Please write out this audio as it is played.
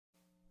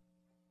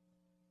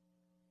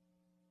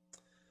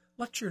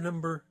Lecture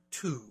number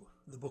 2,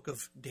 the book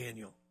of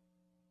Daniel.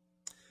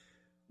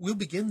 We'll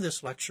begin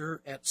this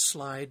lecture at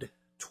slide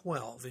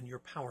 12 in your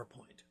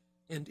PowerPoint.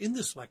 And in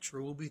this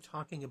lecture, we'll be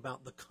talking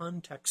about the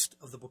context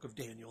of the book of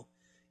Daniel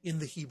in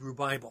the Hebrew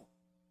Bible.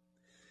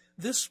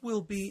 This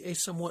will be a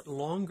somewhat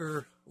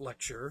longer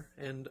lecture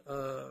and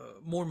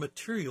more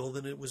material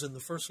than it was in the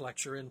first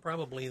lecture and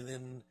probably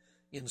than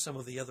in some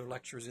of the other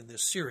lectures in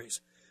this series.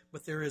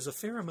 But there is a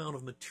fair amount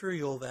of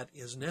material that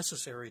is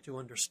necessary to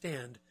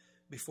understand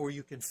before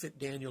you can fit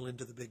Daniel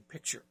into the big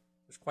picture.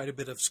 There's quite a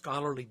bit of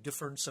scholarly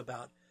difference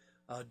about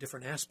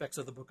different aspects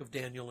of the book of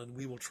Daniel, and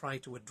we will try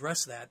to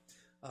address that,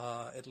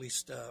 at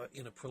least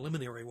in a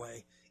preliminary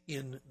way,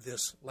 in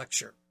this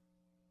lecture.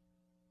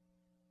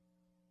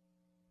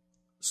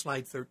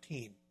 Slide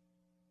 13.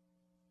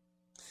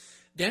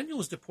 Daniel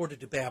was deported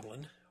to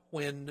Babylon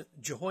when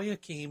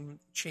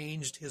Jehoiakim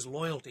changed his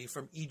loyalty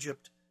from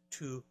Egypt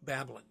to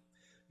Babylon.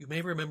 You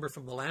may remember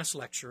from the last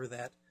lecture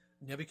that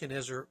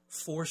Nebuchadnezzar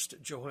forced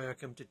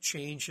Jehoiakim to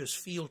change his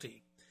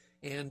fealty,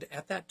 and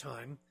at that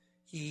time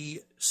he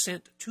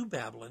sent to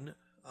Babylon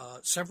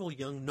several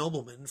young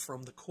noblemen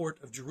from the court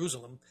of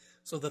Jerusalem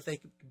so that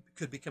they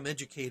could become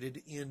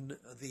educated in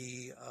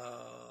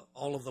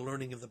all of the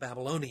learning of the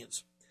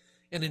Babylonians.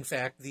 And in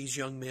fact, these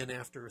young men,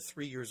 after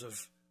 3 years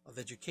of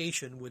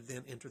education, would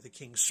then enter the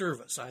king's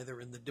service, either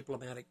in the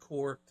diplomatic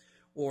corps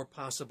or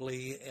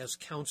possibly as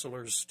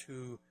counselors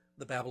to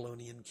the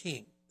Babylonian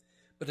king.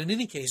 But in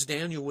any case,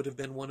 Daniel would have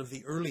been one of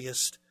the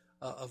earliest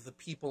of the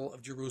people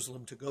of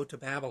Jerusalem to go to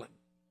Babylon.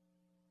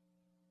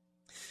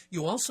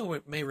 You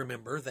also may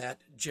remember that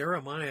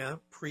Jeremiah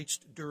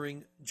preached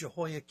during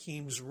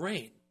Jehoiakim's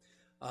reign.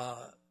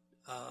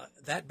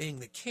 That being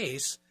the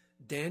case,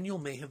 Daniel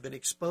may have been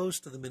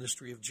exposed to the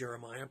ministry of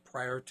Jeremiah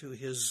prior to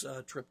his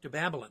trip to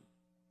Babylon.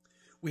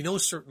 We know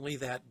certainly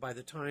that by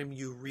the time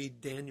you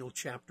read Daniel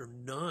chapter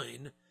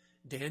 9,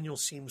 Daniel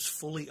seems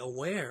fully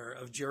aware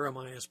of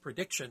Jeremiah's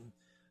prediction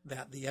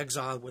that the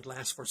exile would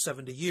last for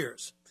 70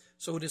 years.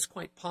 So it is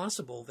quite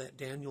possible that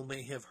Daniel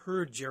may have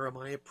heard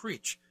Jeremiah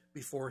preach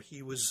before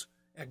he was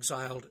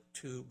exiled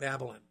to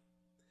Babylon.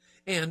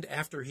 And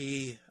after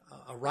he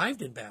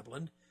arrived in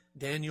Babylon,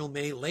 Daniel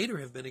may later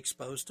have been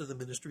exposed to the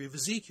ministry of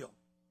Ezekiel.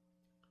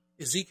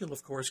 Ezekiel,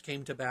 of course,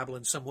 came to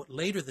Babylon somewhat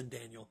later than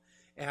Daniel,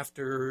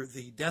 after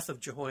the death of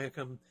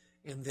Jehoiakim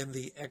and then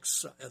the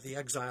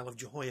exile of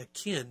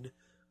Jehoiakim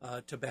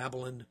to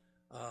Babylon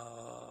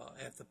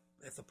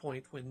at the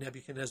point when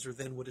Nebuchadnezzar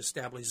then would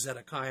establish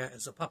Zedekiah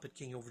as a puppet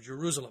king over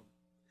Jerusalem.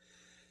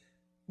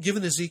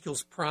 Given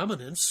Ezekiel's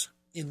prominence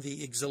in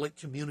the exilic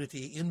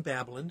community in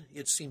Babylon,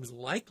 it seems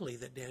likely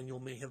that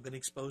Daniel may have been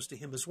exposed to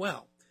him as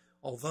well,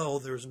 although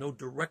there is no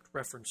direct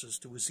references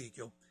to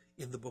Ezekiel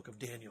in the book of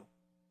Daniel.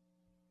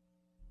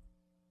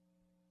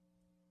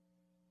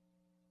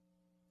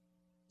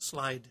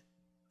 Slide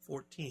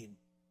 14.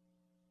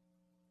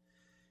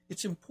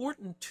 It's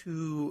important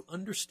to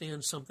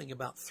understand something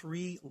about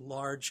 3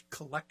 large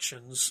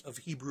collections of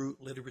Hebrew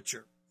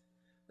literature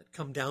that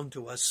come down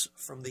to us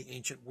from the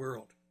ancient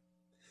world.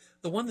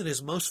 The one that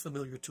is most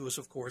familiar to us,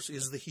 of course,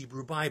 is the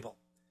Hebrew Bible.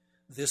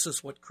 This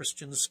is what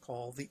Christians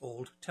call the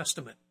Old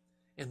Testament,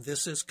 and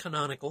this is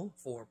canonical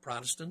for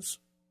Protestants,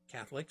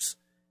 Catholics,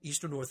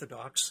 Eastern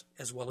Orthodox,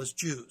 as well as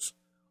Jews.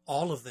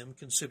 All of them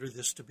consider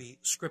this to be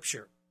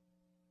Scripture.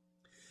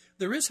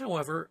 There is,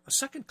 however, a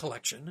second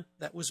collection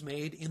that was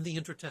made in the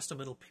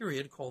intertestamental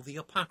period called the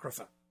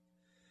Apocrypha.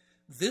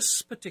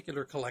 This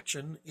particular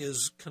collection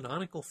is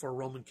canonical for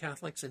Roman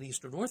Catholics and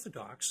Eastern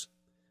Orthodox,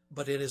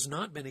 but it has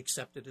not been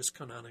accepted as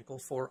canonical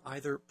for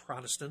either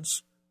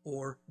Protestants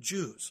or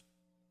Jews.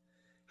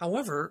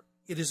 However,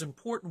 it is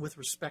important with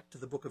respect to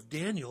the book of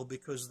Daniel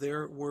because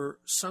there were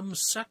some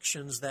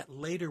sections that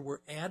later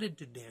were added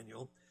to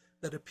Daniel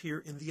that appear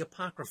in the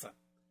Apocrypha.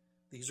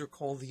 These are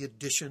called the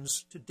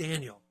additions to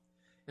Daniel.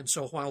 And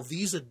so while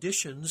these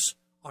additions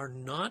are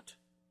not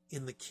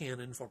in the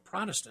canon for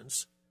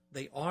Protestants,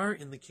 they are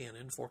in the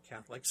canon for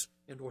Catholics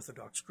and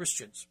Orthodox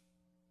Christians.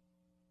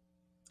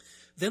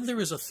 Then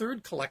there is a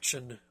third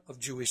collection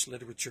of Jewish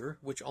literature,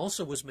 which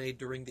also was made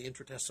during the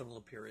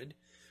intertestamental period,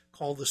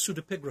 called the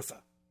Pseudepigrapha.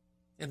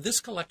 And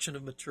this collection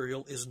of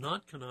material is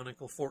not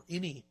canonical for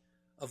any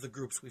of the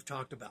groups we've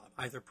talked about,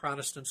 either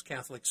Protestants,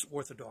 Catholics,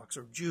 Orthodox,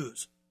 or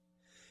Jews.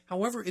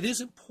 However, it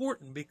is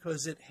important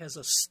because it has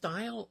a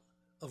style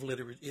of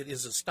literature. It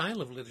is a style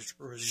of literature,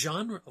 or a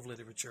genre of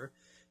literature,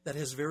 that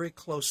has very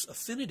close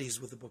affinities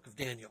with the book of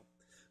Daniel.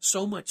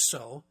 So much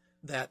so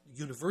that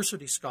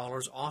university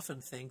scholars often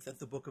think that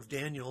the book of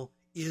Daniel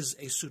is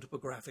a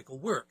pseudepigraphical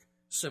work,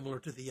 similar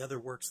to the other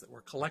works that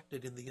were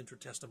collected in the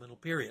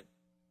intertestamental period.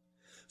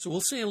 So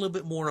we'll say a little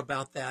bit more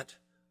about that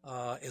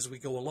as we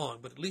go along,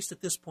 but at least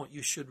at this point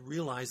you should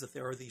realize that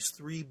there are these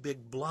 3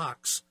 big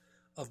blocks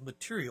of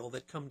material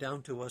that come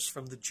down to us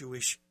from the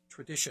Jewish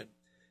tradition.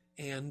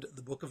 And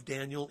the book of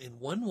Daniel, in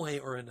one way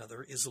or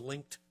another, is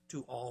linked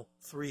to all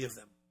 3 of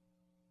them.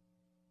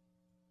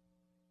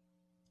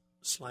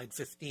 Slide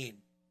 15.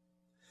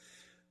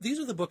 These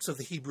are the books of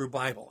the Hebrew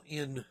Bible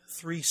in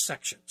 3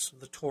 sections: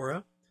 the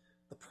Torah,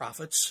 the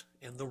prophets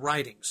and the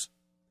writings,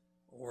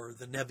 or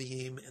the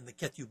Nevi'im and the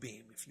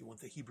Ketubim, if you want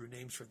the Hebrew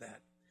names for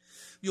that.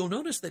 You'll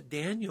notice that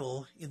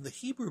Daniel in the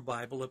Hebrew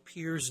Bible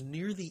appears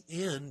near the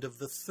end of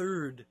the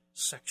third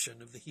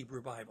section of the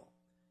Hebrew Bible.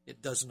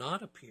 It does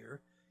not appear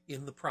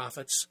in the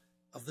prophets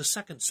of the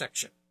second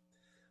section.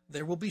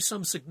 There will be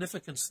some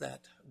significance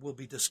that will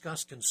be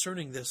discussed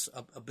concerning this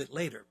a bit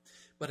later,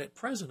 but at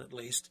present at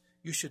least,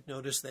 you should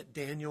notice that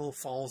Daniel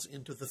falls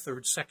into the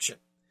third section.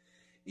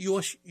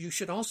 You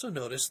should also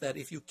notice that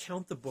if you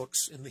count the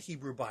books in the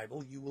Hebrew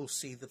Bible, you will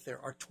see that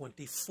there are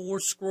 24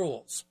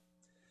 scrolls.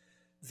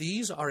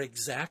 These are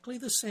exactly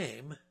the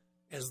same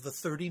as the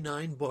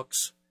 39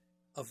 books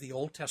of the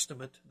Old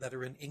Testament that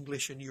are in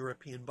English and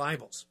European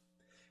Bibles.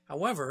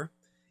 However,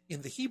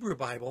 in the Hebrew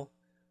Bible,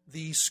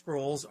 these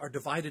scrolls are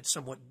divided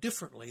somewhat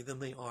differently than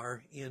they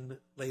are in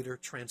later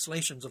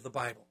translations of the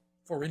Bible.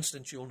 For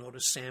instance, you'll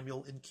notice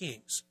Samuel and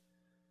Kings.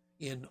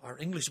 In our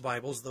English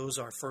Bibles, those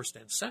are 1st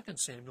and 2nd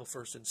Samuel,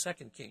 1st and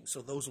 2nd Kings.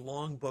 So those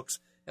long books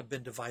have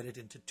been divided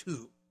into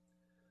two.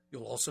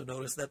 You'll also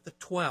notice that the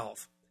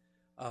 12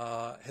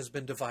 has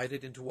been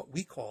divided into what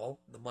we call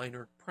the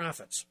minor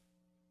prophets.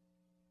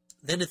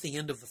 Then at the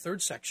end of the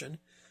third section,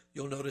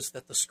 you'll notice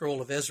that the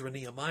scroll of Ezra and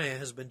Nehemiah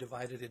has been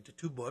divided into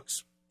two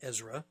books,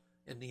 Ezra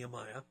and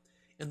Nehemiah,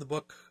 and the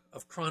book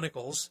of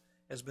Chronicles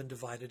has been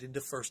divided into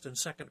 1st and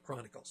 2nd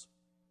Chronicles.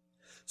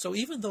 So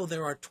even though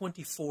there are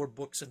 24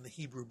 books in the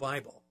Hebrew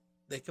Bible,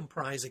 they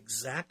comprise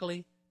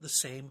exactly the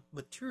same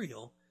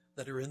material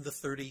that are in the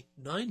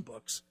 39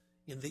 books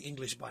in the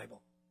English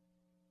Bible.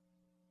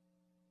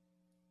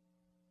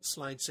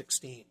 Slide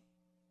 16.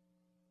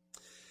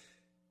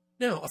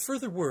 Now, a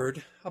further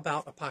word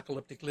about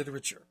apocalyptic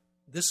literature.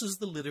 This is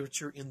the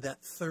literature in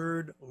that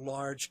third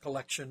large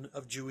collection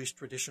of Jewish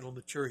traditional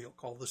material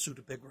called the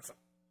Pseudepigrapha.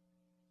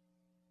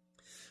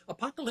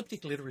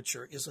 Apocalyptic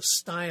literature is a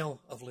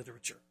style of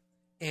literature,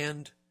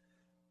 and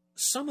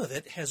some of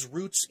it has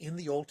roots in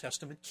the Old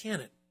Testament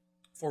canon.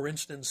 For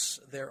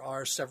instance, there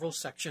are several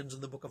sections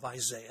in the book of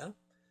Isaiah,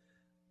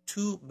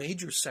 two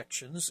major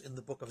sections in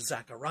the book of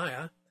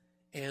Zechariah,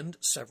 and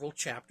several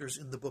chapters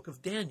in the book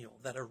of Daniel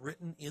that are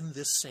written in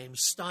this same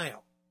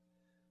style.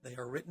 They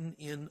are written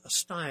in a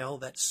style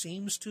that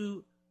seems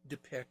to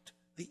depict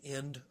the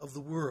end of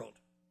the world.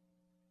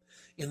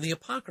 In the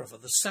Apocrypha,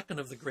 the second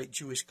of the great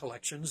Jewish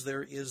collections,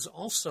 there is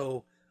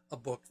also a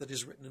book that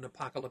is written in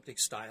apocalyptic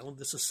style, and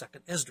this is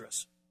 2nd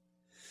Esdras.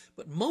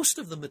 But most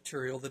of the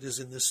material that is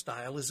in this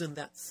style is in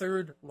that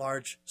third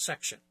large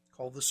section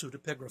called the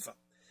Pseudepigrapha.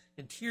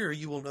 And here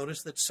you will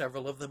notice that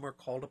several of them are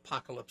called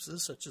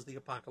apocalypses, such as the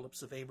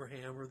Apocalypse of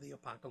Abraham or the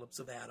Apocalypse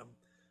of Adam,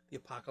 the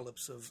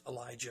Apocalypse of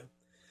Elijah.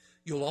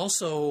 You'll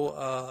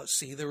also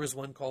see there is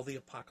one called the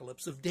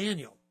Apocalypse of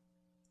Daniel.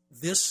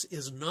 This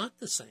is not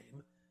the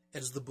same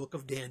as the book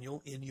of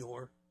Daniel in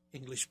your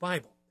English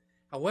Bible.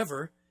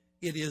 However,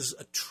 it is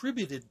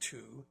attributed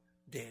to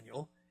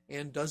Daniel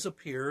and does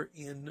appear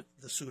in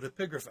the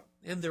Pseudepigrapha.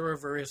 And there are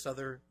various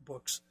other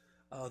books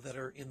that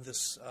are in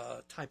this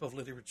type of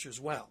literature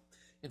as well.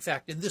 In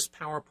fact, in this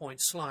PowerPoint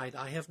slide,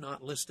 I have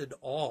not listed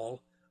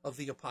all of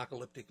the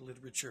apocalyptic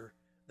literature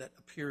that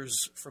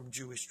appears from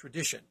Jewish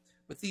tradition,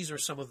 but these are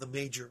some of the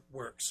major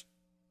works.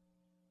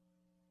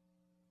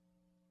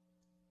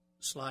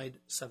 Slide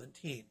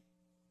 17.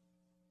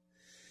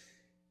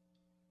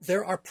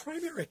 There are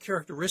primary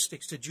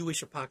characteristics to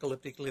Jewish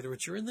apocalyptic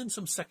literature and then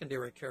some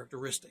secondary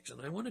characteristics, and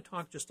I want to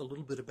talk just a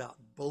little bit about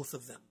both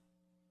of them.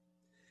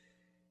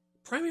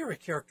 Primary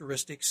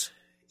characteristics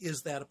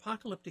is that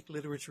apocalyptic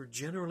literature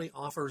generally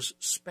offers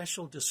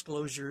special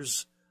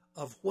disclosures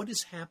of what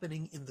is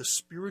happening in the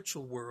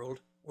spiritual world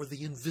or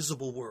the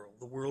invisible world,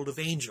 the world of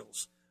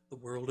angels, the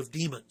world of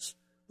demons,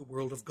 the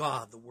world of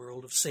God, the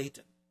world of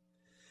Satan.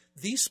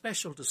 These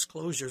special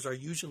disclosures are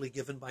usually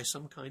given by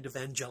some kind of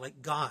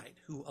angelic guide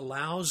who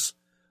allows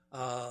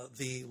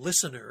the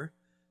listener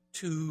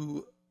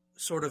to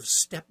sort of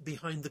step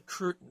behind the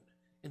curtain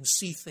and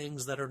see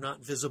things that are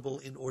not visible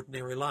in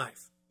ordinary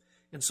life.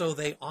 And so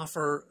they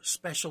offer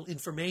special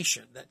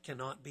information that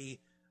cannot be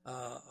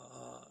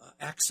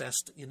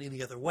accessed in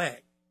any other way.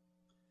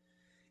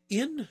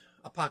 In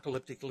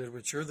apocalyptic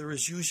literature, there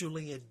is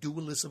usually a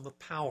dualism of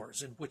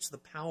powers in which the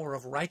power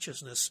of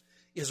righteousness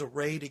is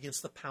arrayed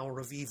against the power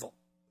of evil.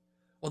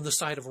 On the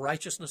side of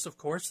righteousness, of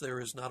course, there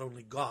is not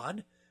only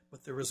God,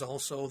 but there is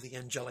also the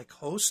angelic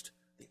host,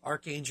 the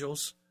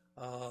archangels,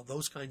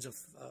 those kinds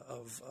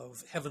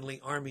of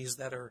heavenly armies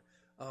that are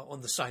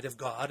on the side of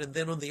God. And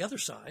then on the other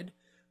side,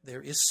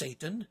 there is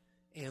Satan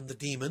and the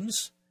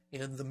demons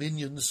and the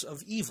minions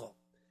of evil.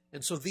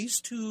 And so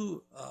these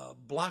two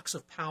blocks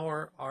of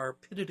power are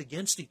pitted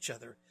against each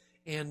other.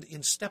 And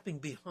in stepping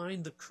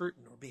behind the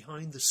curtain or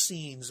behind the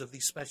scenes of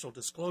these special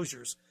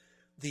disclosures,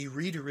 the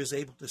reader is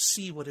able to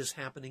see what is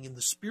happening in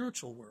the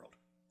spiritual world.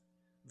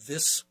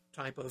 This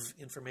type of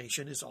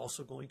information is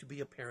also going to be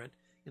apparent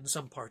in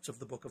some parts of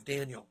the book of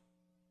Daniel.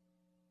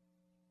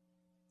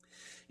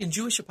 In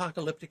Jewish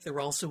apocalyptic, there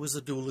also is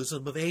a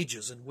dualism of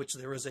ages in which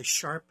there is a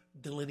sharp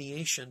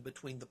delineation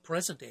between the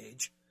present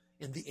age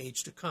and the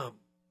age to come.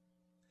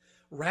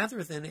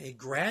 Rather than a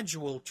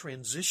gradual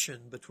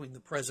transition between the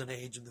present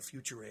age and the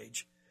future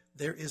age,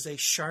 there is a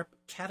sharp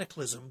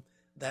cataclysm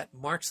that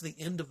marks the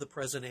end of the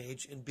present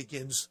age and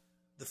begins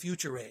the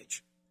future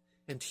age.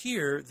 And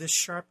here, this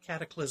sharp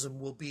cataclysm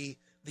will be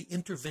the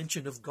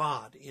intervention of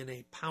God in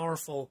a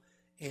powerful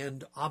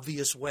and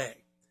obvious way.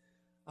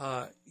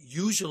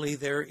 Usually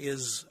there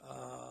is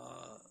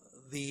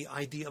the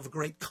idea of a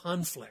great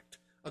conflict,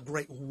 a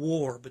great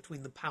war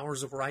between the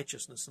powers of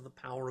righteousness and the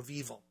power of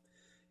evil.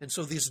 And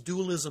so this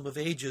dualism of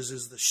ages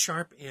is the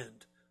sharp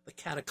end, the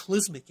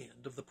cataclysmic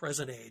end of the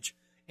present age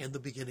and the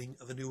beginning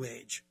of a new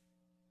age.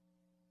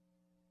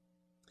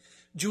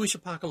 Jewish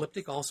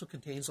apocalyptic also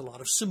contains a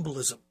lot of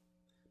symbolism,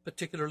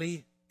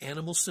 particularly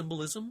animal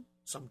symbolism,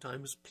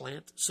 sometimes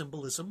plant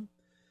symbolism,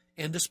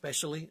 and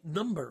especially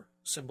number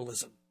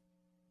symbolism.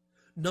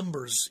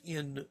 Numbers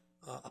in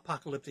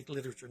apocalyptic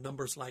literature,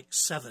 numbers like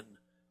 7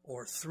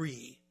 or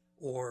 3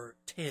 or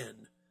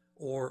 10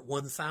 or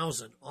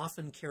 1,000,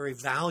 often carry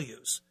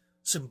values,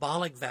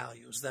 symbolic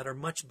values that are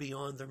much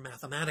beyond their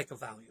mathematical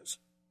values.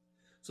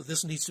 So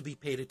this needs to be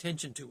paid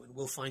attention to, and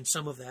we'll find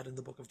some of that in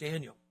the book of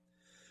Daniel.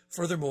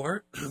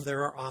 Furthermore,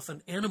 there are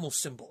often animal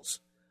symbols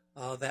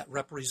that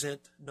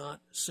represent not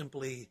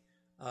simply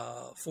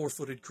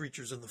four-footed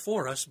creatures in the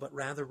forest, but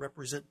rather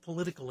represent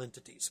political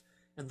entities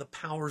and the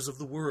powers of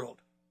the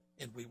world.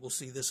 And we will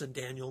see this in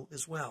Daniel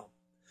as well.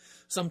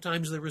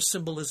 Sometimes there is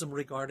symbolism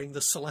regarding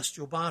the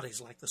celestial bodies,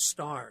 like the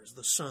stars,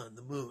 the sun,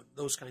 the moon,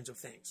 those kinds of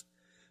things.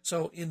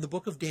 So in the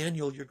book of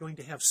Daniel, you're going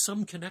to have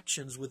some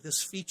connections with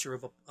this feature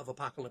of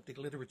apocalyptic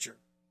literature.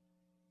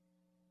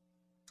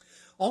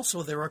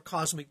 Also, there are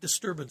cosmic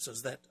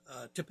disturbances that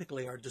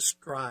typically are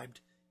described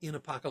in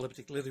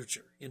apocalyptic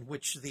literature, in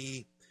which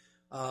the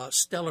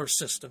stellar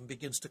system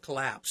begins to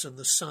collapse and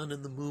the sun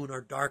and the moon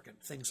are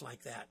darkened, things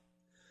like that.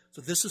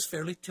 So this is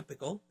fairly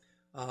typical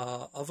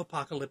of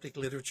apocalyptic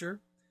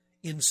literature.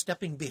 In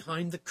stepping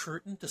behind the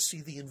curtain to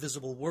see the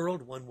invisible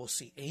world, one will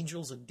see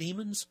angels and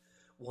demons.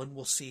 One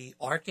will see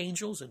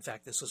archangels. In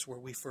fact, this is where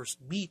we first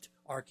meet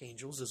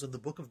archangels, is in the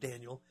book of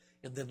Daniel,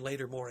 and then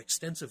later more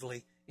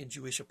extensively in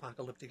Jewish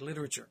apocalyptic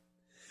literature.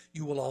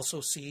 You will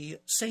also see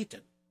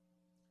Satan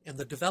and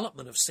the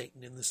development of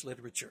Satan in this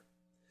literature.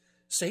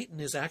 Satan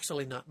is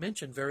actually not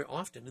mentioned very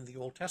often in the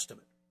Old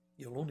Testament.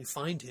 You'll only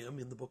find him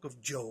in the book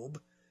of Job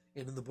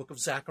and in the book of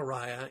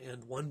Zechariah,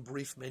 and one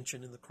brief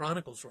mention in the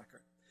Chronicles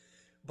record.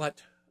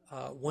 But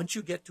once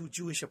you get to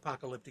Jewish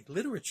apocalyptic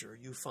literature,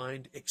 you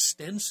find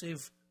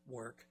extensive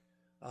work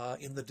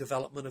in the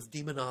development of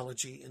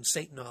demonology and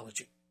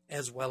Satanology,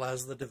 as well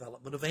as the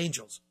development of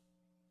angels.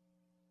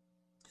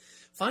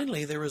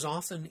 Finally, there is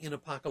often in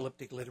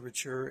apocalyptic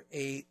literature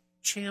a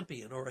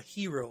champion or a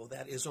hero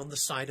that is on the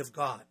side of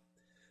God.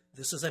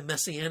 This is a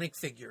messianic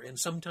figure, and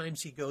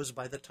sometimes he goes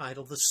by the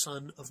title, the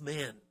Son of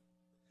Man.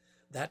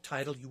 That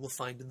title you will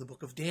find in the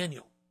book of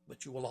Daniel,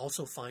 but you will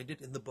also find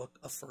it in the book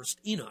of 1st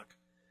Enoch.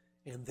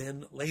 And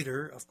then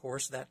later, of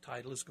course, that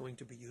title is going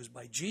to be used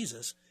by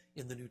Jesus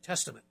in the New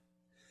Testament.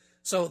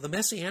 So the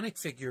messianic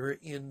figure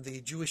in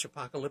the Jewish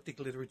apocalyptic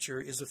literature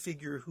is a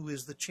figure who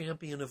is the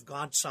champion of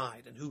God's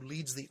side and who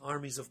leads the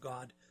armies of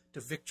God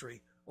to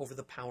victory over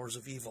the powers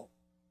of evil.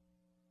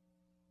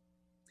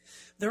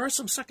 There are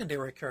some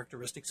secondary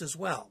characteristics as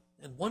well,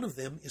 and one of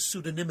them is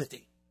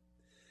pseudonymity.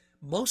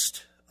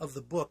 Most of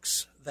the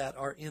books that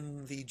are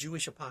in the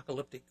Jewish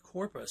apocalyptic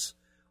corpus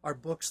are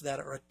books that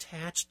are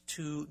attached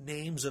to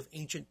names of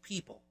ancient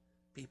people,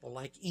 people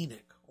like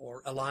Enoch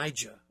or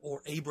Elijah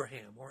or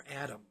Abraham or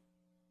Adam.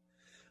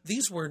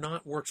 These were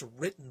not works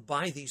written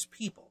by these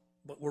people,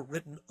 but were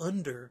written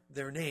under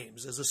their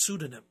names as a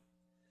pseudonym.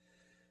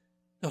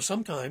 Now,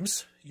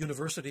 sometimes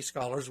university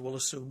scholars will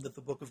assume that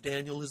the book of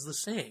Daniel is the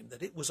same,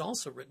 that it was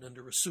also written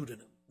under a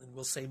pseudonym, and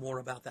we'll say more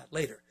about that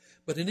later.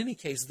 But in any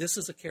case, this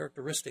is a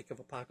characteristic of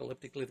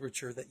apocalyptic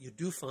literature that you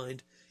do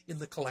find in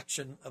the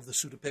collection of the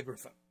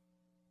pseudepigrapha.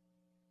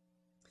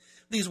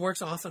 These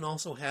works often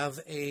also have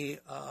a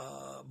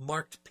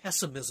marked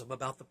pessimism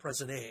about the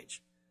present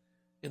age.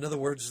 In other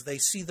words, they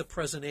see the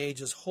present age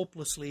as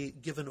hopelessly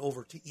given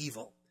over to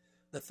evil,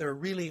 that there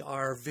really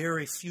are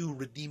very few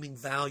redeeming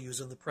values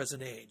in the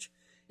present age,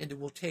 and it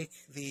will take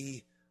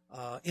the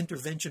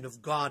intervention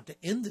of God to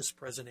end this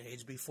present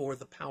age before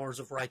the powers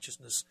of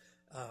righteousness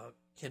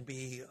can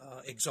be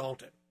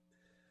exalted.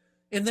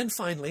 And then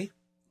finally,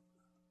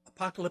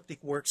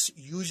 apocalyptic works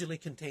usually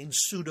contain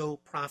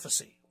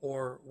pseudo-prophecy,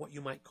 or what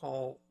you might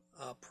call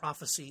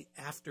prophecy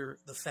after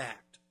the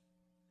fact.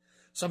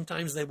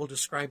 Sometimes they will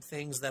describe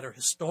things that are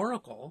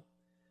historical,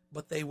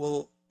 but they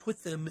will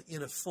put them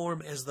in a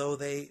form as though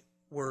they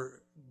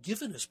were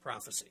given as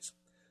prophecies.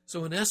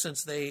 So in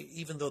essence,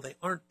 even though they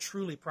aren't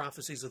truly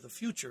prophecies of the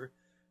future,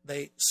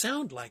 they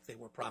sound like they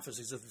were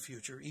prophecies of the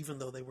future, even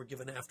though they were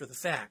given after the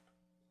fact.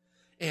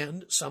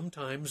 And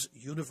sometimes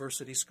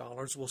university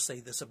scholars will say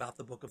this about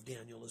the book of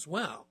Daniel as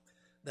well,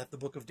 that the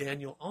book of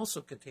Daniel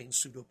also contains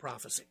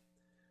pseudo-prophecy.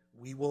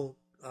 We will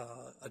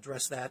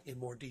address that in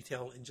more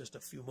detail in just a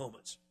few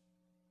moments.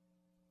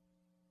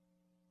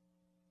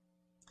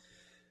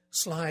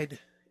 Slide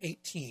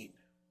 18.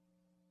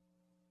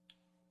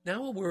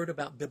 Now a word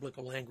about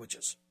biblical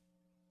languages.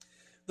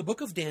 The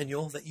book of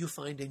Daniel that you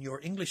find in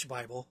your English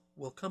Bible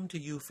will come to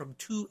you from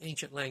two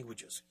ancient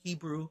languages,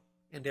 Hebrew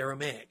and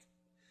Aramaic.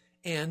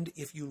 And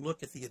if you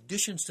look at the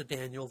additions to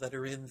Daniel that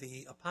are in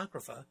the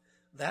Apocrypha,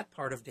 that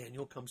part of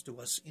Daniel comes to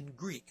us in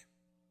Greek.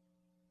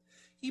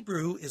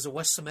 Hebrew is a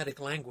West Semitic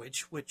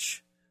language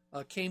which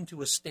came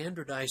to a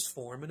standardized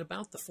form in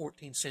about the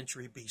 14th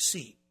century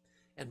BC,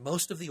 and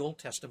most of the Old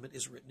Testament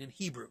is written in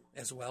Hebrew,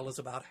 as well as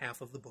about half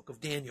of the book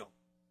of Daniel.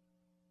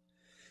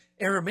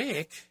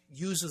 Aramaic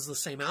uses the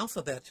same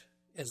alphabet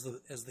as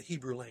the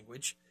Hebrew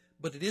language,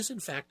 but it is in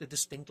fact a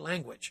distinct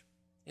language,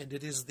 and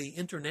it is the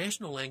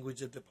international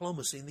language of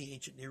diplomacy in the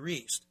ancient Near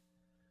East.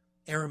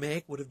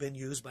 Aramaic would have been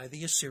used by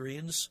the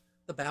Assyrians,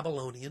 the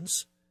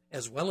Babylonians,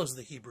 as well as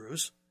the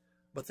Hebrews,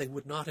 but they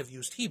would not have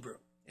used Hebrew.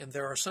 And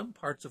there are some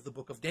parts of the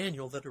book of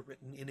Daniel that are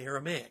written in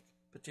Aramaic,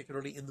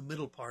 particularly in the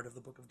middle part of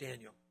the book of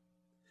Daniel.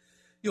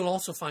 You'll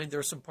also find there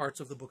are some parts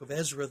of the book of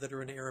Ezra that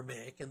are in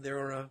Aramaic, and there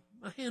are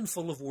a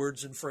handful of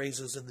words and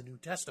phrases in the New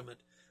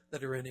Testament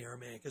that are in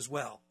Aramaic as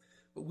well.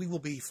 But we will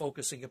be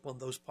focusing upon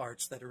those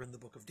parts that are in the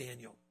book of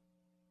Daniel.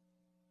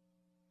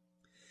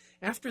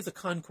 After the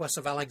conquest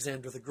of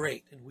Alexander the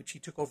Great, in which he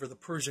took over the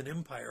Persian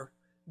Empire,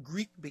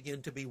 Greek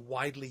began to be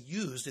widely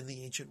used in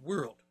the ancient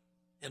world,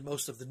 and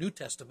most of the New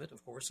Testament,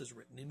 of course, is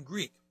written in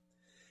Greek.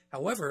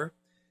 However,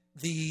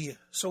 the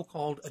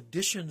so-called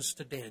additions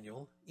to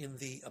Daniel in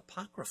the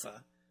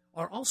Apocrypha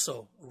are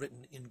also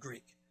written in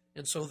Greek.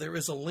 And so there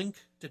is a link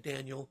to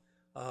Daniel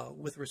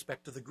with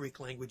respect to the Greek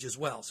language as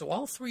well. So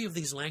all three of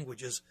these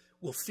languages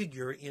will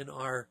figure in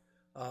our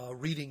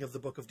reading of the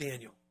book of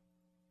Daniel.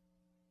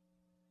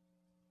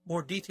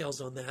 More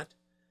details on that,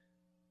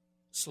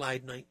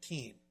 slide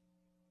 19.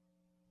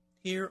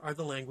 Here are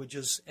the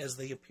languages as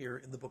they appear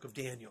in the book of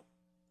Daniel.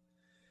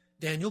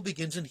 Daniel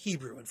begins in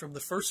Hebrew, and from the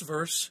first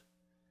verse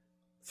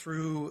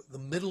through the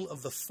middle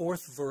of the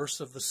fourth verse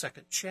of the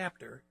second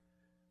chapter,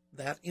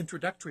 that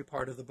introductory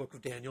part of the book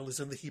of Daniel is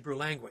in the Hebrew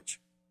language.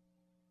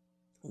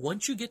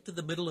 Once you get to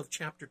the middle of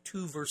chapter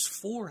 2, verse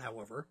 4,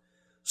 however,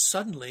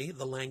 suddenly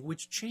the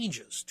language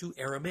changes to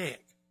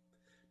Aramaic.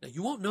 Now,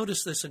 you won't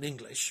notice this in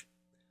English.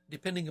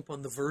 Depending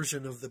upon the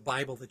version of the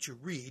Bible that you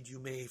read, you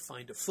may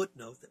find a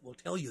footnote that will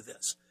tell you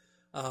this.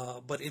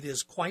 But it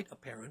is quite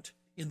apparent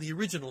in the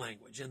original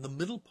language. And the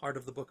middle part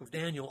of the book of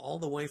Daniel, all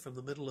the way from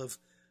the middle of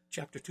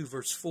chapter 2,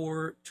 verse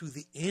 4 to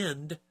the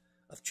end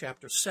of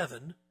chapter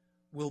 7,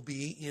 will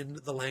be in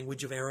the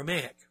language of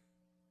Aramaic.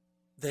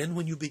 Then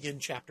when you begin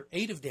chapter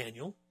 8 of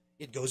Daniel,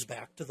 it goes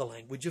back to the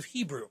language of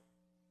Hebrew.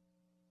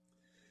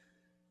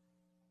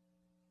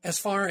 As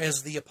far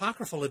as the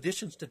apocryphal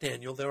additions to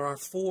Daniel, there are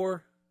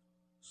 4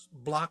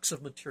 blocks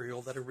of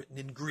material that are written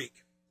in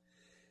Greek.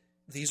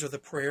 These are the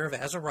prayer of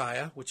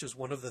Azariah, which is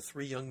one of the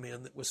 3 young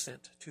men that was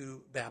sent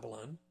to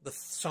Babylon, the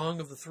Song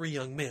of the 3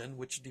 Young Men,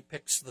 which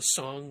depicts the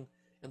song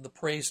and the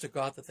praise to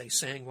God that they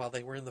sang while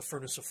they were in the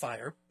furnace of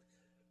fire,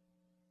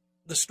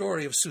 the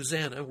story of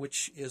Susanna,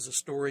 which is a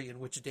story in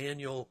which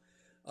Daniel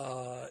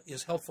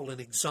is helpful in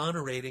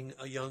exonerating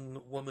a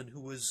young woman who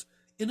was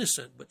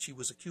innocent, but she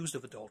was accused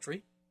of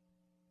adultery,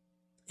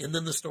 and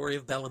then the story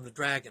of Bel and the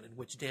dragon, in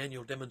which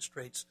Daniel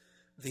demonstrates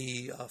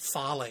the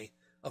folly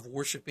of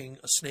worshiping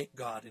a snake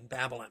god in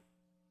Babylon.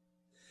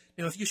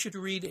 Now, if you should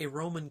read a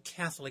Roman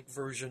Catholic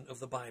version of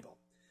the Bible,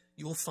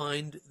 you will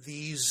find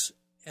these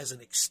as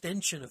an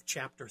extension of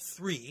chapter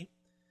 3.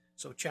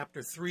 So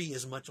chapter 3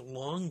 is much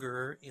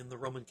longer in the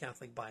Roman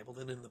Catholic Bible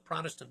than in the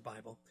Protestant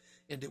Bible,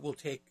 and it will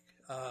take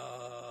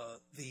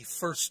the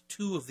first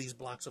 2 of these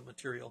blocks of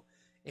material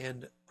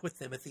and put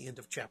them at the end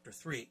of chapter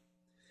 3.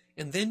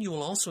 And then you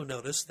will also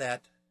notice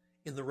that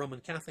in the Roman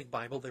Catholic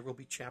Bible, there will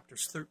be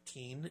chapters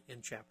 13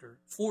 and chapter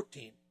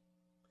 14.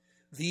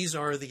 These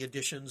are the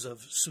additions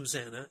of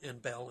Susanna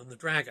and Bel and the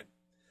dragon.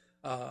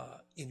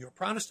 In your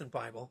Protestant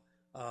Bible,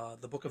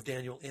 the book of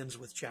Daniel ends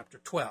with chapter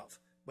 12,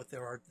 but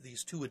there are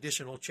these 2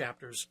 additional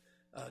chapters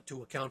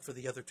to account for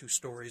the other 2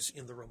 stories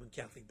in the Roman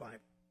Catholic Bible.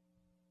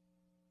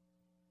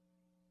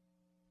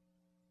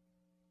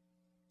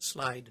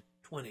 Slide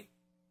 20.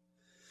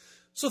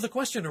 So the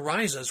question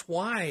arises,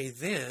 why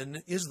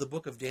then is the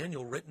book of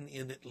Daniel written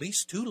in at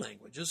least 2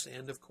 languages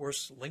and, of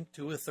course, linked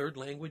to a 3rd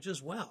language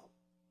as well?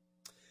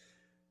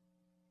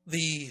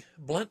 The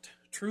blunt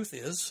truth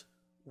is,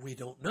 we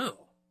don't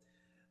know.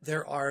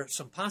 There are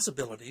some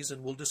possibilities,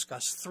 and we'll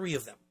discuss 3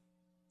 of them.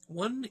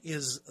 One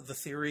is the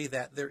theory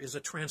that there is a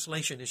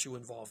translation issue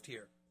involved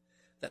here,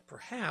 that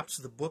perhaps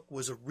the book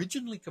was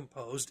originally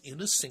composed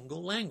in a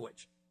single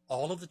language,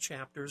 all of the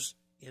chapters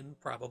in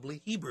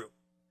probably Hebrew.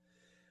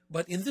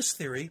 But in this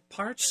theory,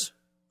 parts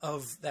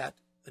of that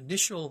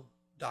initial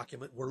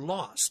document were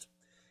lost,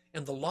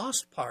 and the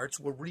lost parts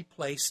were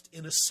replaced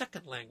in a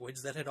 2nd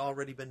language that had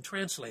already been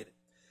translated.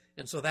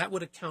 And so that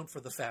would account for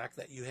the fact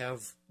that you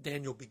have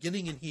Daniel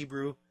beginning in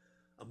Hebrew,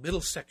 a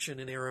middle section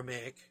in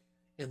Aramaic,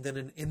 and then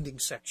an ending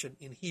section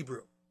in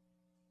Hebrew.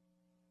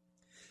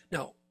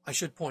 Now, I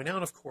should point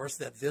out, of course,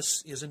 that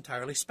this is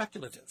entirely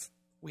speculative.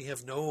 We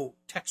have no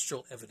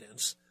textual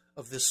evidence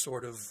of this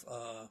sort of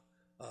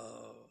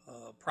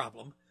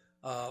problem,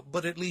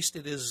 but at least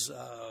it is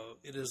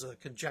a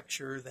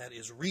conjecture that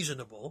is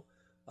reasonable.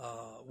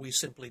 We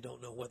simply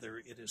don't know whether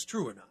it is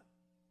true or not.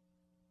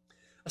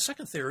 A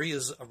second theory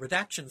is a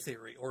redaction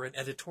theory, or an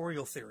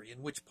editorial theory,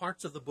 in which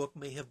parts of the book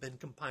may have been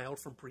compiled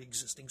from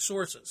pre-existing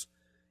sources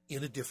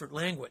in a different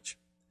language.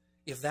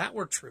 If that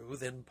were true,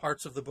 then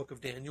parts of the book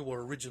of Daniel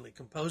were originally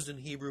composed in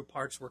Hebrew,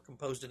 parts were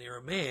composed in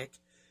Aramaic,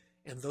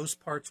 and those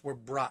parts were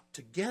brought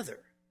together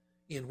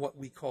in what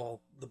we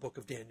call the book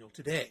of Daniel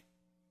today.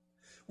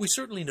 We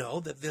certainly know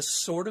that this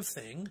sort of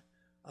thing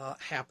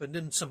happened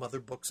in some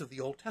other books of the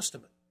Old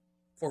Testament.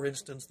 For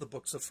instance, the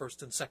books of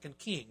 1st and 2nd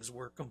Kings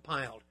were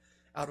compiled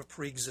out of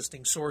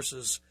pre-existing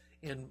sources,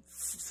 and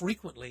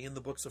frequently in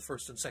the books of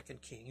 1st and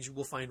 2nd Kings you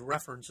will find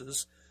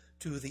references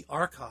to the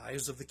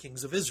archives of the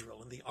kings of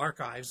Israel and the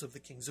archives of the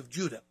kings of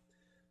Judah.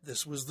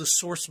 This was the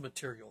source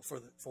material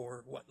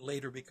for what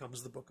later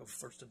becomes the book of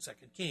 1st and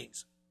 2nd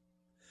Kings.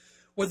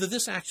 Whether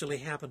this actually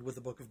happened with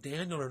the book of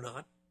Daniel or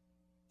not,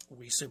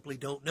 we simply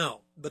don't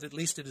know, but at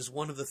least it is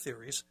one of the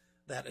theories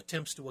that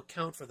attempts to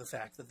account for the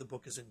fact that the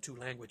book is in 2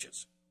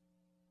 languages.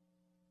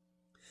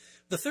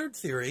 The third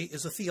theory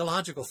is a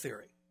theological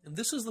theory, and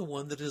this is the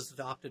one that is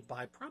adopted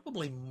by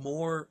probably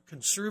more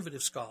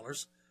conservative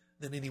scholars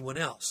than anyone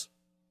else.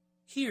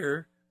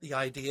 Here, the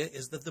idea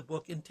is that the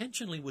book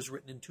intentionally was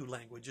written in 2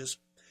 languages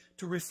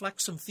to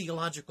reflect some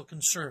theological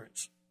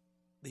concerns.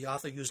 The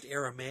author used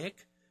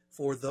Aramaic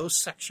for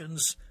those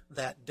sections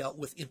that dealt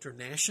with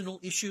international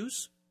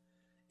issues,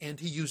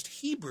 and he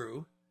used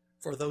Hebrew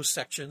for those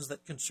sections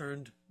that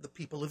concerned the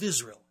people of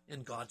Israel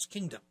and God's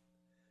kingdom.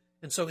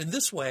 And so in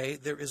this way,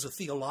 there is a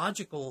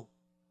theological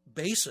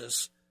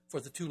basis for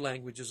the 2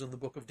 languages in the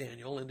book of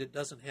Daniel, and it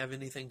doesn't have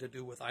anything to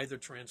do with either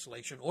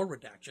translation or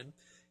redaction.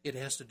 It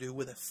has to do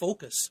with a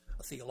focus,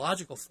 a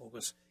theological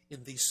focus,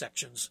 in these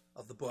sections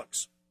of the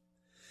books.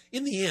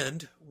 In the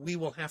end, we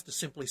will have to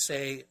simply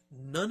say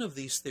none of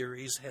these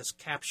theories has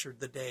captured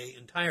the day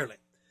entirely.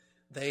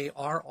 They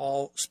are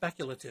all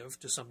speculative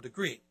to some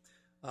degree.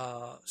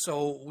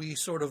 So we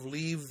sort of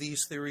leave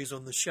these theories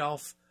on the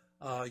shelf.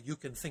 You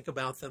can think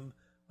about them,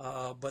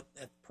 but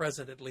at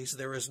present, at least,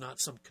 there is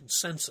not some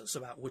consensus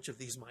about which of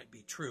these might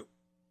be true.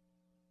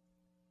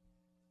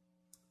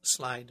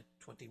 Slide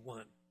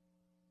 21.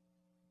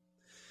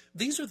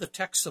 These are the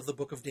texts of the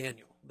book of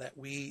Daniel that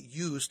we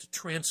use to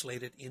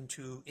translate it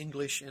into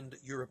English and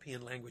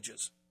European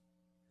languages.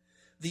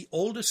 The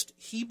oldest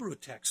Hebrew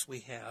texts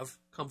we have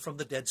come from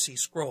the Dead Sea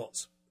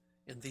Scrolls,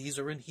 and these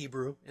are in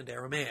Hebrew and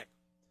Aramaic.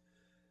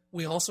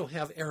 We also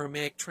have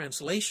Aramaic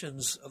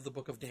translations of the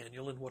book of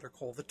Daniel in what are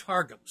called the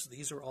Targums.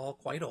 These are all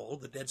quite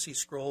old, the Dead Sea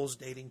Scrolls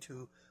dating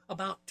to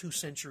about 2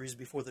 centuries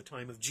before the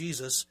time of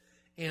Jesus,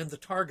 and the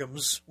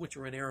Targums, which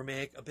are in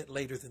Aramaic, a bit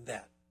later than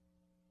that.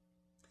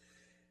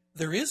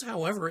 There is,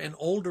 however, an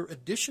older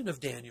edition of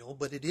Daniel,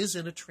 but it is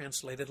in a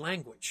translated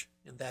language,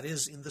 and that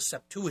is in the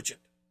Septuagint.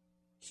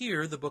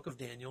 Here, the book of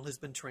Daniel has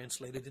been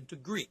translated into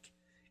Greek,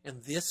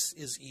 and this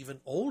is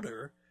even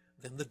older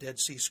than the Dead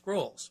Sea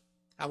Scrolls.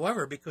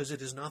 However, because it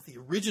is not the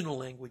original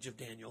language of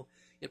Daniel,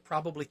 it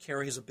probably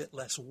carries a bit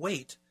less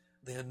weight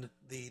than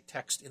the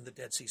text in the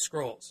Dead Sea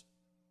Scrolls.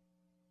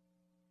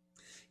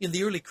 In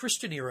the early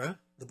Christian era,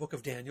 the book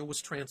of Daniel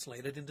was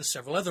translated into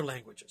several other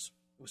languages.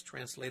 It was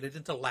translated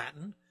into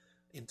Latin,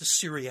 into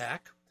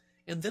Syriac,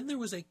 and then there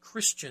was a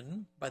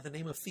Christian by the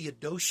name of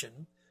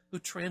Theodotion who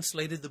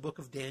translated the book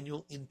of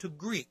Daniel into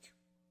Greek.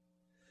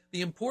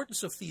 The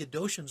importance of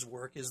Theodotion's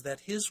work is that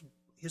his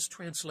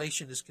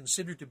translation is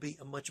considered to be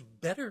a much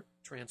better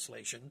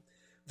translation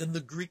than the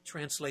Greek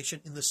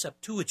translation in the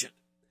Septuagint.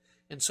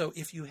 And so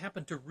if you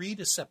happen to read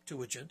a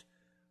Septuagint,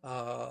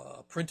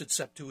 a printed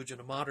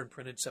Septuagint, a modern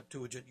printed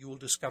Septuagint, you will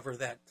discover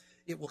that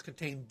it will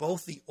contain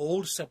both the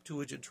old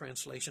Septuagint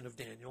translation of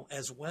Daniel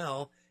as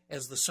well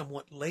as the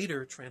somewhat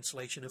later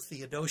translation of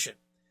Theodotion.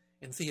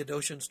 And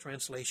Theodotion's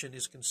translation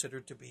is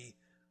considered to be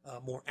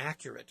more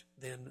accurate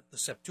than the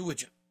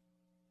Septuagint.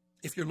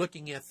 If you're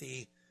looking at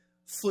the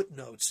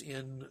footnotes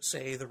in,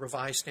 say, the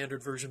Revised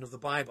Standard Version of the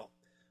Bible,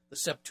 the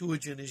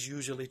Septuagint is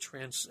usually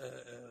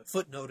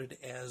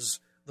footnoted as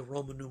the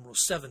Roman numeral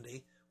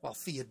 70, while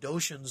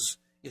Theodotion's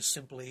is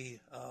simply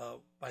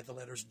by the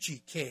letters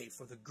GK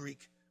for the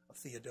Greek of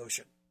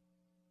Theodotion.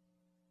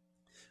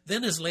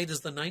 Then, as late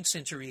as the 9th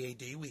century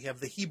AD, we have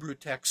the Hebrew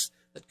texts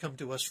that come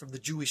to us from the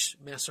Jewish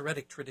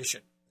Masoretic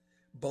tradition.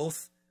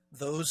 Both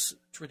those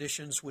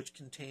traditions which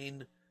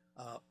contain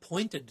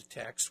pointed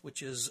text,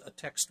 which is a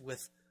text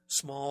with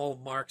small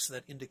marks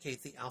that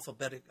indicate the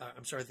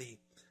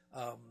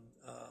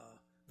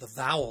the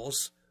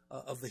vowels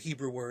of the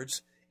Hebrew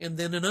words, and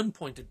then an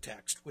unpointed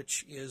text,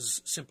 which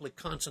is simply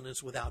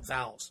consonants without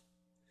vowels.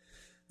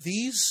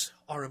 These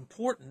are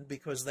important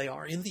because they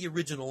are in the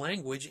original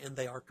language and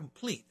they are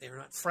complete. They are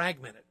not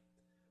fragmented.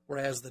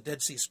 Whereas the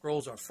Dead Sea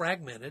Scrolls are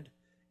fragmented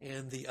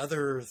and the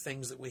other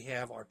things that we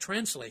have are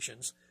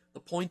translations, the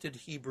pointed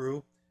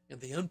Hebrew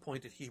and the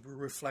unpointed Hebrew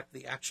reflect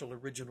the actual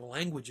original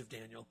language of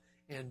Daniel,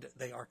 and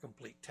they are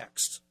complete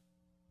texts.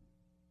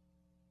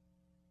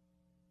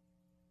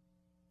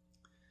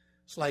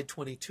 Slide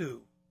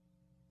 22.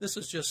 This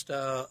is just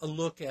a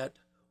look at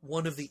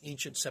one of the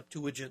ancient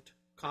Septuagint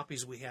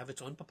copies we have.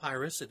 It's on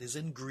papyrus. It is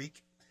in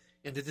Greek,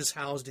 and it is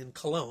housed in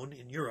Cologne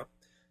in Europe.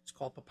 It's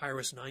called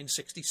Papyrus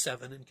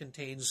 967 and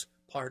contains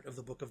part of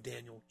the book of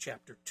Daniel,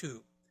 chapter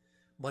 2.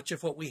 Much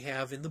of what we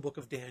have in the book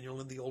of Daniel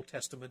in the Old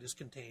Testament is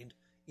contained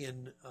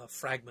in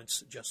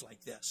fragments just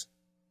like this.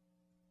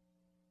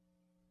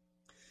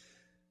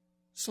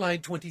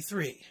 Slide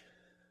 23.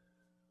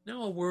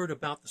 Now a word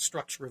about the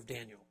structure of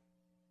Daniel.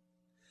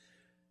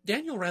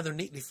 Daniel rather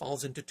neatly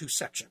falls into two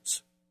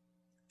sections.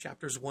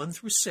 Chapters 1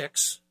 through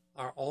 6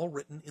 are all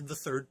written in the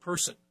third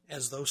person,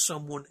 as though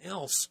someone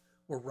else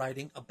were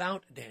writing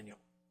about Daniel.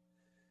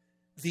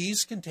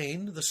 These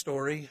contain the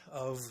story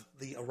of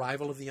the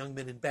arrival of the young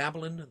men in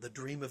Babylon, the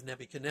dream of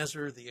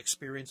Nebuchadnezzar, the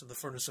experience of the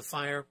furnace of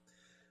fire,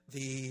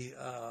 the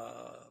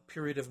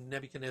period of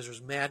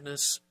Nebuchadnezzar's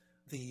madness,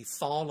 the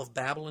fall of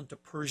Babylon to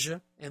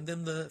Persia, and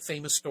then the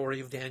famous story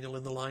of Daniel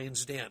in the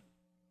lion's den.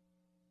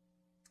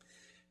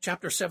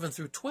 Chapters 7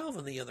 through 12,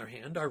 on the other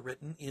hand, are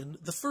written in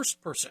the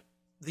first person.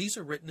 These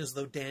are written as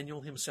though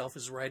Daniel himself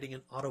is writing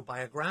an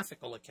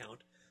autobiographical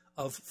account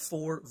of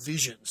 4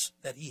 visions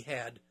that he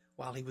had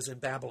while he was in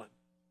Babylon.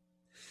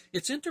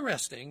 It's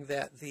interesting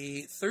that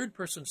the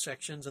third-person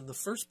sections and the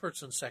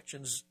first-person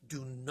sections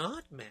do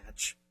not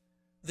match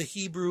the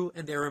Hebrew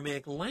and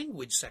Aramaic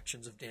language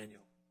sections of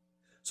Daniel.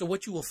 So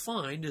what you will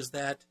find is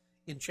that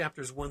in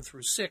chapters 1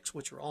 through 6,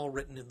 which are all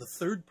written in the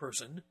third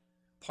person,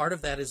 part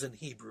of that is in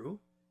Hebrew,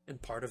 and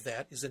part of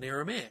that is in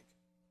Aramaic.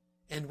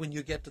 And when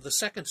you get to the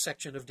second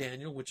section of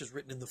Daniel, which is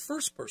written in the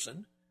first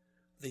person,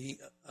 the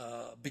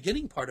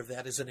beginning part of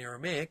that is in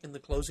Aramaic, and the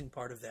closing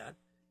part of that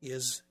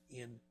is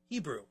in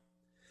Hebrew.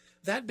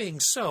 That being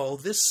so,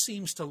 this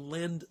seems to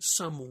lend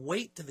some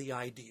weight to the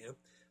idea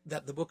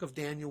that the book of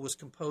Daniel was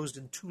composed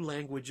in 2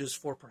 languages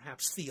for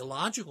perhaps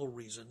theological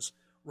reasons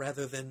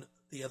rather than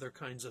the other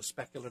kinds of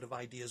speculative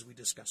ideas we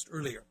discussed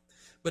earlier.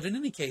 But in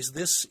any case,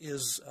 this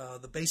is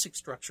the basic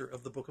structure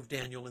of the book of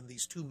Daniel in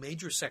these 2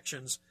 major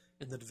sections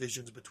and the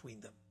divisions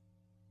between them.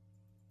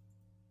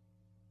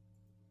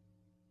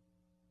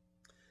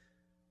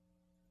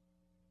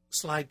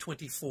 Slide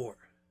 24.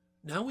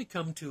 Now we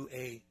come to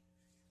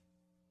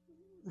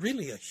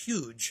really a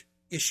huge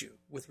issue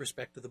with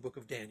respect to the book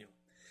of Daniel,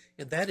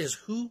 and that is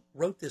who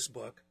wrote this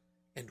book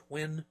and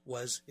when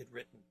was it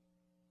written.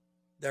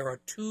 There are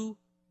 2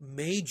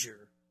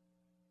 major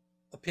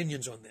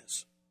opinions on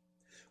this.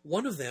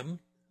 One of them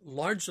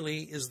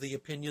largely is the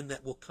opinion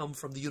that will come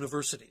from the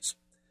universities,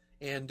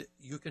 and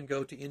you can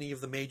go to any of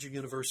the major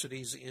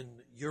universities in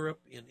Europe,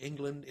 in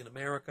England, in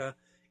America,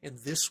 and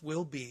this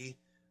will be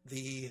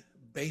the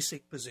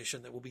basic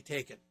position that will be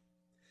taken.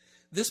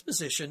 This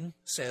position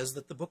says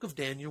that the book of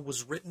Daniel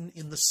was written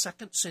in the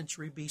 2nd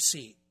century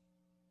BC.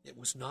 It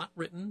was not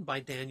written by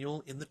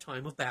Daniel in the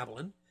time of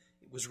Babylon.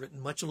 It was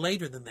written much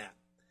later than that.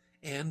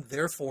 And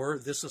therefore,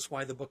 this is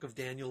why the book of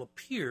Daniel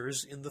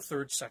appears in the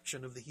 3rd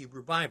section of the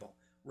Hebrew Bible,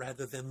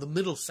 rather than the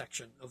middle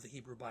section of the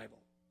Hebrew Bible.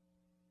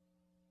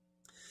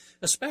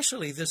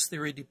 Especially this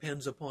theory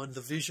depends upon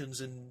the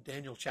visions in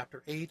Daniel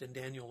chapter 8 and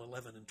Daniel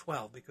 11 and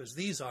 12, because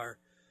these are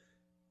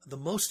the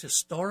most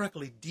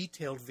historically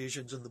detailed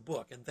visions in the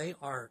book, and they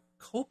are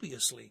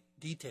copiously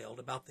detailed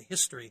about the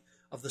history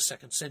of the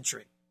 2nd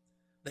century.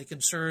 They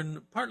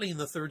concern, partly in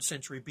the 3rd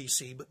century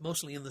BC, but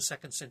mostly in the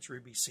 2nd century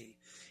BC,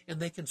 and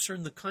they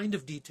concern the kind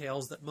of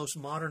details that most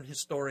modern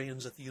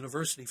historians at the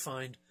university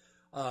find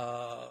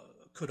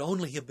could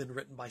only have been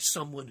written by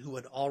someone who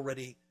had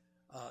already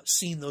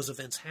seen those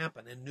events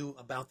happen and knew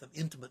about them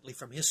intimately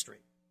from history.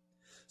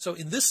 So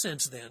in this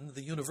sense, then,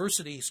 the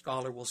university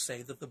scholar will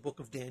say that the book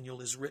of Daniel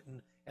is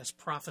written as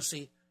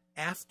prophecy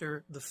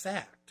after the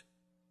fact,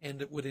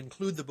 and it would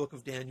include the book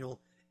of Daniel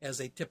as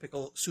a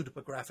typical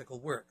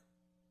pseudepigraphical work.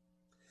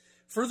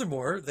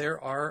 Furthermore, there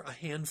are a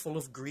handful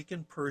of Greek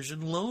and Persian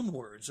loan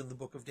words in the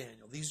book of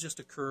Daniel. These just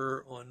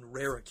occur on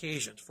rare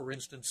occasions. For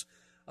instance,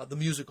 the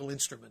musical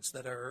instruments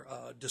that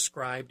are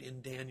described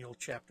in Daniel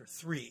chapter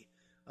 3,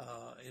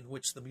 in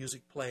which the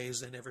music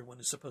plays and everyone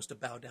is supposed to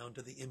bow down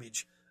to the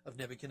image of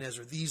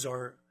Nebuchadnezzar. These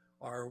are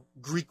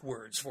Greek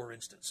words, for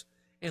instance,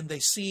 and they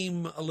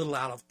seem a little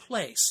out of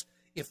place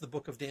if the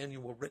book of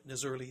Daniel were written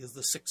as early as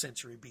the 6th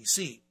century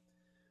BC.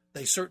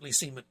 They certainly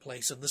seem at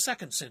place in the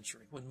 2nd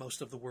century, when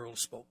most of the world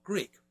spoke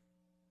Greek.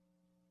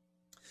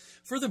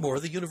 Furthermore,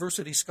 the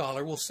university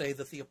scholar will say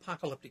that the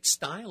apocalyptic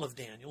style of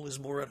Daniel is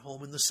more at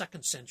home in the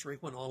 2nd century,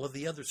 when all of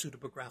the other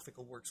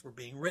pseudepigraphical works were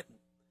being written,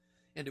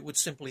 and it would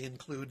simply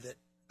include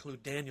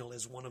Daniel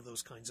as one of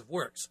those kinds of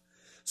works.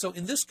 So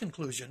in this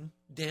conclusion,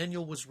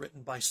 Daniel was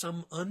written by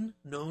some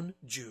unknown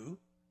Jew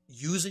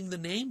using the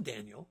name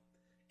Daniel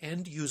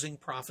and using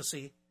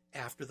prophecy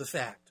after the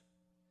fact.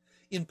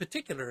 In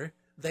particular,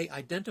 they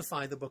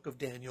identify the book of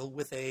Daniel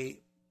with a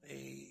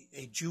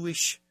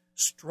Jewish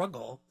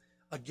struggle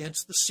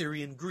against the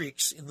Syrian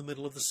Greeks in the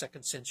middle of the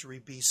 2nd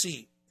century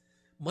BC.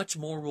 Much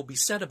more will be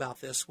said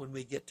about this when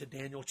we get to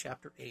Daniel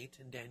chapter 8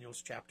 and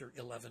Daniel's chapter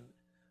 11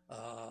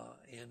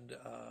 and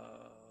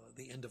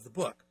the end of the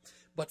book.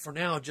 But for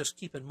now, just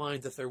keep in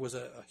mind that there was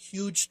a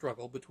huge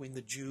struggle between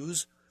the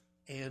Jews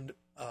and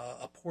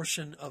a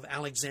portion of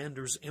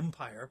Alexander's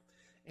empire,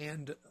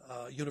 and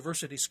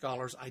university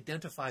scholars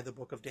identify the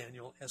book of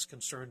Daniel as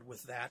concerned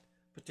with that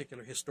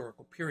particular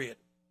historical period.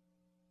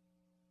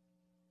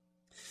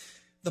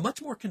 The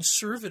much more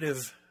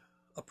conservative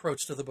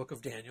approach to the book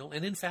of Daniel,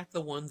 and in fact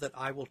the one that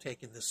I will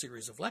take in this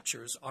series of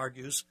lectures,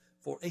 argues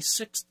for a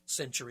 6th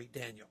century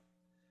Daniel,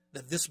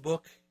 that this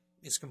book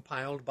is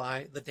compiled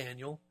by the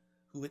Daniel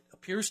who it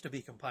appears to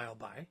be compiled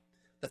by,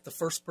 that the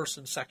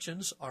first-person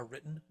sections are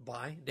written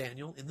by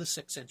Daniel in the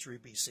 6th century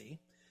BC,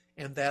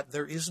 and that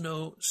there is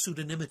no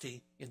pseudonymity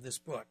in this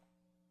book.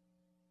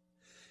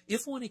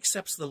 If one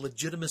accepts the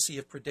legitimacy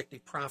of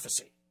predictive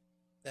prophecy,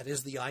 that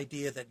is, the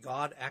idea that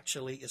God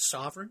actually is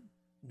sovereign,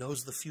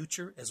 knows the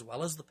future as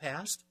well as the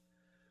past,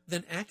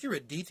 then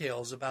accurate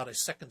details about a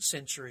 2nd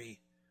century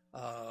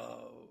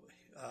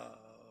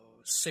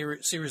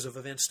series of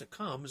events to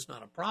come is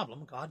not a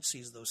problem. God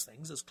sees those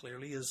things as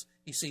clearly as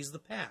he sees the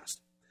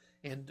past.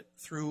 And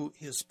through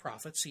his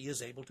prophets, he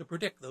is able to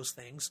predict those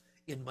things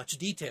in much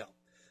detail.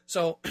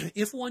 So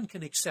if one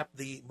can accept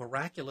the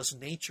miraculous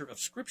nature of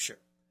Scripture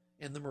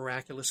and the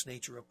miraculous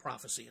nature of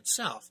prophecy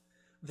itself,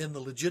 then the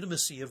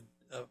legitimacy of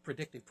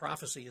predictive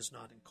prophecy is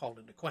not called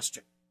into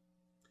question.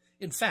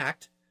 In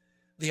fact,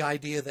 the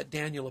idea that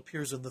Daniel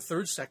appears in the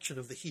 3rd section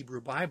of the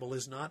Hebrew Bible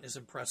is not as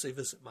impressive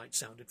as it might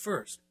sound at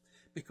first,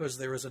 because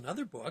there is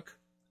another book,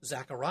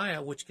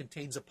 Zechariah, which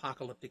contains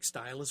apocalyptic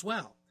style as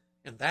well,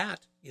 and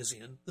that is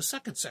in the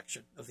 2nd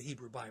section of the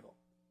Hebrew Bible.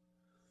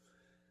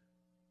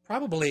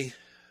 Probably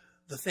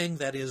the thing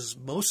that is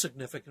most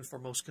significant for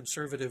most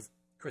conservative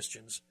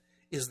Christians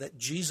is that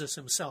Jesus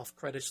himself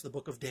credits the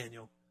book of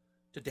Daniel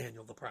to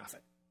Daniel the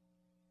prophet.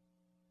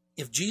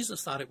 If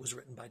Jesus thought it was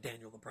written by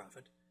Daniel the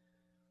prophet,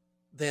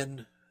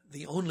 then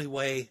the only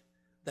way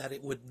that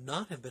it would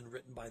not have been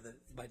written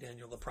by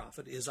Daniel the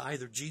prophet is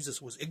either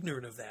Jesus was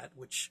ignorant of that,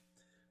 which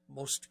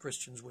most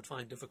Christians would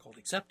find difficult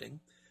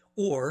accepting,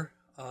 or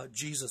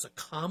Jesus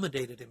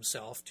accommodated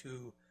himself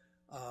to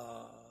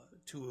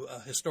a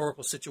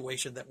historical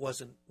situation that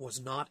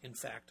was not in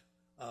fact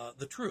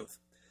the truth.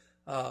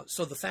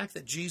 So the fact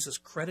that Jesus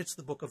credits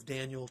the book of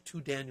Daniel to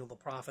Daniel the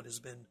prophet has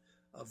been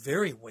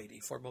very weighty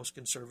for most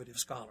conservative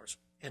scholars,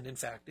 and in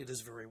fact it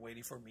is very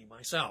weighty for me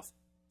myself.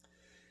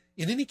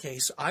 In any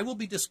case, I will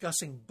be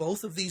discussing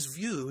both of these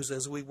views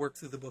as we work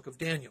through the book of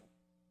Daniel.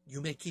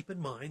 You may keep in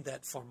mind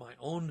that for my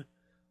own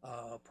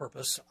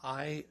purpose,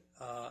 I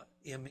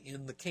am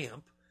in the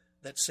camp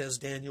that says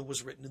Daniel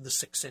was written in the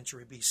 6th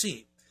century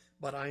BC.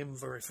 But I am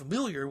very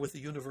familiar with the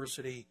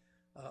university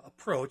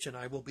approach, and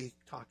I will be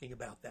talking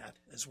about that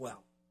as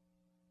well.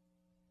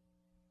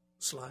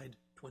 Slide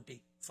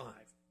 25.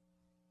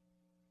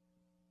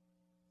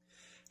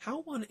 How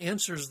one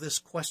answers this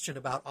question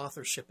about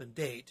authorship and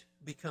date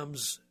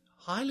becomes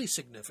highly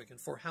significant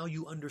for how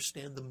you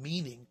understand the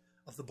meaning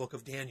of the book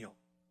of Daniel.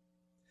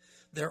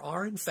 There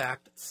are, in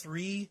fact,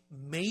 3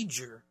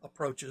 major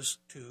approaches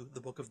to the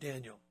book of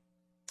Daniel.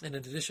 And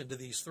in addition to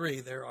these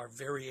 3, there are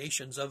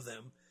variations of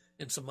them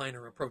and some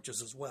minor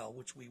approaches as well,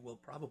 which we will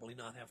probably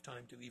not have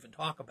time to even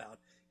talk about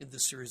in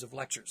this series of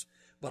lectures.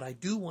 But I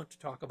do want to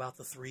talk about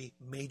the 3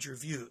 major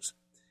views.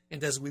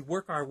 And as we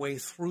work our way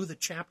through the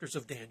chapters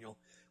of Daniel,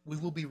 we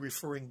will be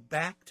referring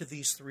back to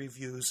these 3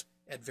 views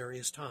at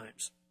various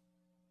times.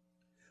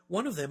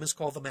 One of them is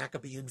called the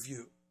Maccabean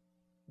view.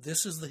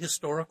 This is the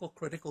historical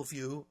critical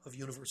view of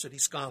university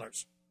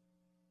scholars.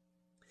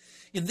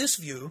 In this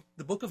view,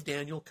 the book of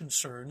Daniel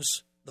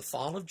concerns the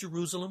fall of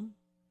Jerusalem,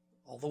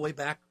 all the way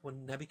back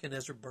when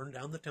Nebuchadnezzar burned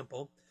down the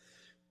temple,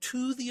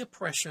 to the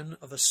oppression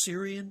of a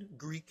Syrian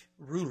Greek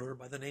ruler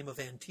by the name of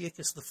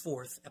Antiochus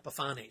IV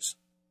Epiphanes,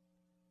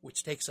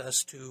 which takes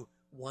us to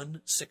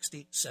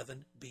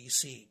 167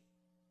 BC.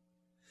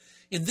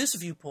 In this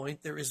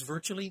viewpoint, there is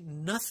virtually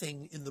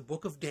nothing in the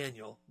book of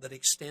Daniel that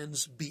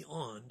extends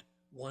beyond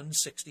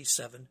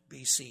 167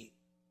 BC.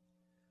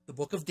 The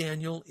book of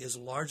Daniel is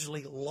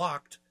largely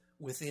locked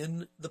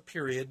within the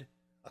period,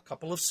 a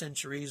couple of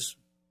centuries,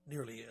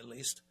 nearly at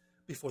least,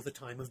 before the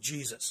time of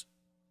Jesus.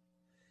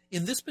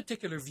 In this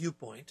particular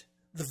viewpoint,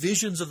 the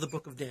visions of the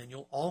book of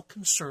Daniel all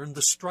concern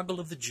the struggle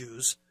of the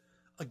Jews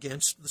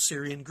against the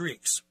Syrian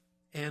Greeks.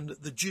 And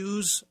the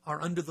Jews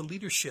are under the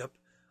leadership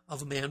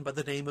of a man by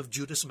the name of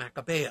Judas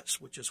Maccabeus,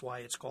 which is why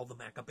it's called the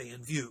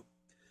Maccabean view.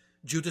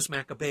 Judas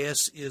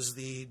Maccabeus is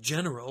the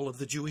general of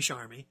the Jewish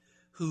army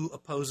who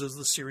opposes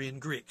the Syrian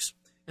Greeks.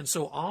 And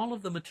so all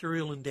of the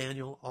material in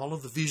Daniel, all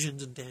of the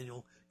visions in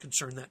Daniel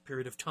concern that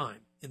period of time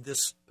in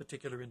this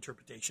particular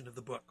interpretation of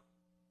the book.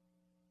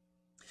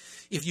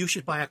 If you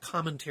should buy a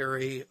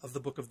commentary of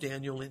the book of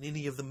Daniel in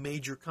any of the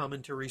major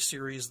commentary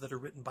series that are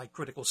written by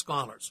critical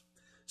scholars,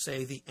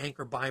 say the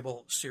Anchor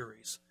Bible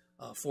series,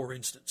 for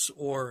instance,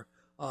 or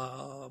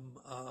the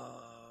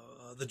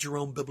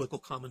Jerome Biblical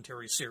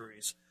Commentary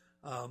series,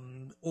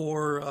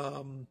 or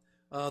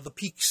the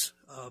Peaks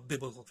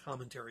Biblical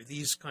Commentary,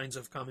 these kinds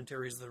of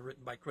commentaries that are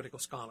written by critical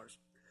scholars.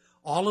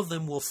 All of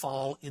them will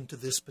fall into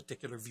this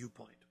particular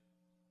viewpoint.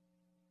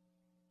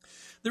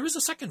 There is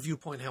a second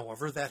viewpoint,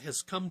 however, that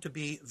has come to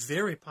be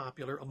very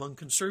popular among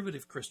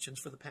conservative Christians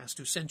for the past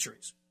 2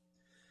 centuries.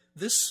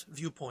 This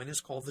viewpoint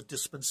is called the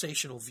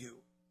dispensational view.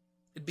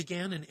 It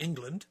began in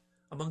England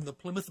among the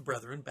Plymouth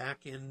Brethren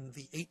back in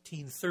the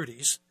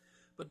 1830s,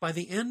 but by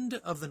the end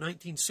of the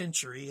 19th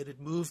century it had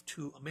moved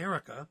to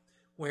America,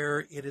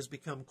 where it has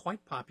become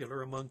quite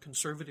popular among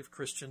conservative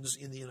Christians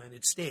in the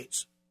United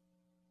States.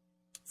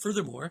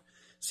 Furthermore,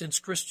 since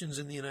Christians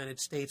in the United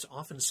States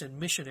often send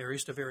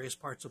missionaries to various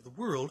parts of the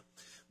world,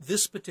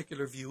 this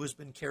particular view has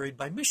been carried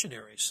by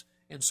missionaries,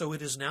 and so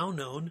it is now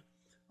known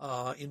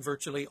in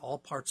virtually all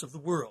parts of the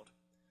world.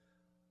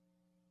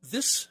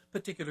 This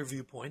particular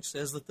viewpoint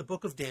says that the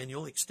book of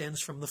Daniel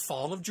extends from the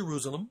fall of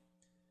Jerusalem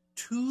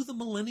to the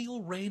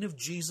millennial reign of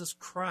Jesus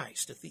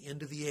Christ at the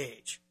end of the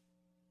age.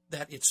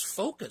 That its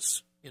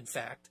focus, in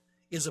fact,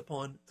 is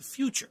upon the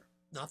future,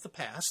 not the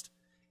past,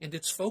 and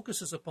its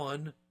focus is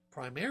upon,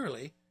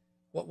 primarily,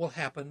 what will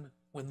happen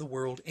when the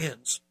world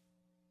ends.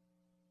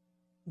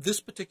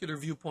 This particular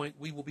viewpoint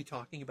we will be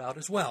talking about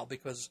as well,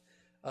 because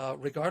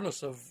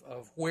regardless of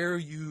where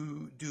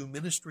you do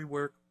ministry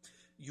work,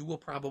 you will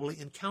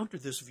probably encounter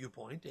this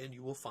viewpoint, and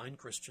you will find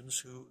Christians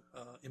who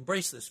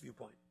embrace this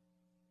viewpoint.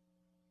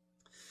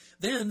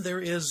 Then there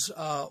is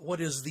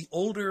what is the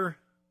older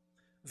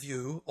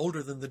view,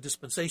 older than the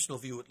dispensational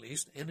view at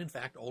least, and in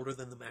fact older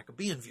than the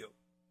Maccabean view.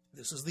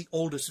 This is the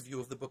oldest view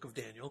of the book of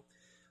Daniel,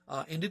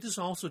 and it is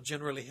also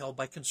generally held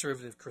by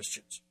conservative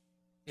Christians.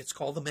 It's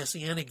called the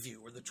Messianic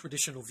view, or the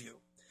traditional view.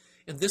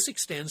 And this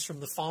extends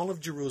from the fall of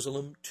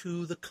Jerusalem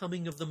to the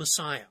coming of the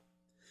Messiah.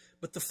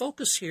 But the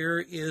focus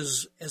here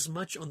is as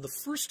much on the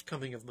first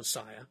coming of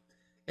Messiah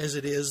as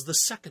it is the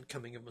second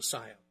coming of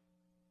Messiah.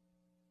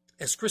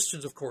 As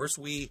Christians, of course,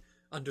 we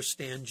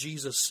understand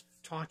Jesus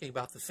talking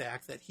about the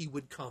fact that he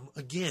would come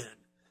again.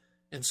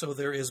 And so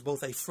there is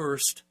both a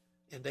first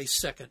and a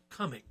second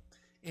coming.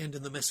 And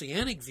in the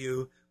Messianic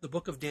view, the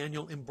book of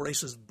Daniel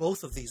embraces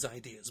both of these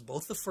ideas,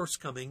 both the first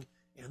coming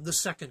and the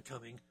second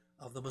coming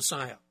of the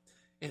Messiah.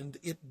 And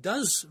it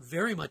does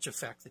very much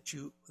affect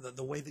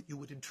the way that you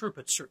would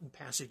interpret certain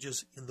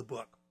passages in the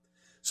book.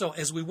 So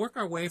as we work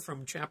our way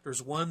from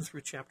chapters 1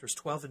 through chapters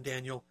 12 in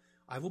Daniel,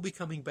 I will be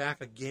coming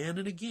back again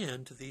and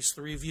again to these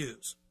 3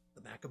 views: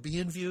 the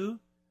Maccabean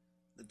view,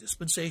 the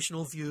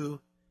dispensational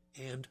view,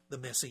 and the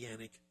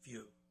Messianic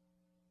view.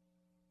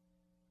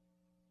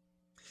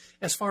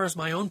 As far as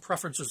my own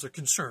preferences are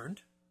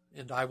concerned,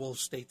 and I will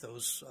state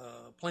those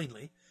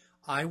plainly,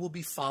 I will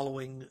be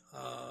following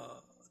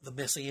the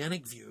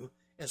Messianic view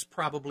as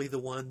probably the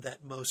one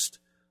that most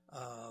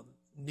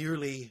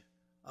nearly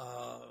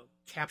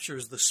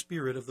captures the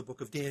spirit of the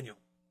book of Daniel.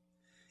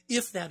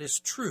 If that is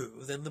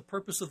true, then the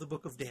purpose of the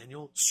book of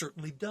Daniel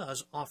certainly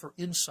does offer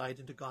insight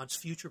into God's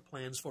future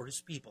plans for his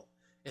people,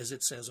 as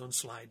it says on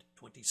slide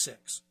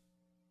 26.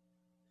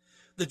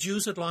 The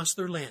Jews had lost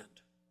their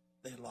land,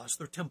 they had lost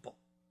their temple,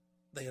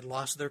 they had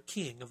lost their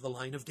king of the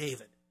line of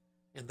David,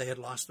 and they had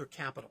lost their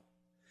capital.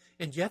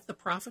 And yet the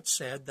prophet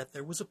said that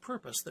there was a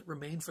purpose that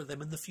remained for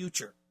them in the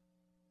future,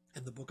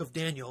 and the book of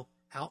Daniel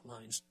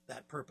outlines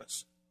that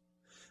purpose.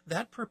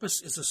 That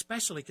purpose is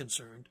especially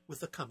concerned with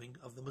the coming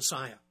of the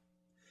Messiah,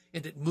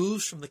 and it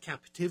moves from the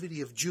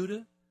captivity of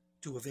Judah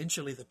to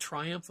eventually the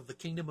triumph of the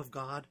kingdom of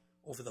God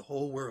over the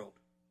whole world.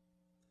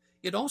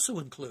 It also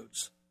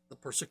includes the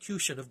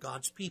persecution of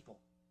God's people,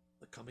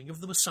 the coming of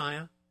the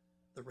Messiah,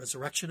 the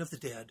resurrection of the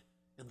dead,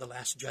 and the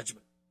last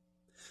judgment.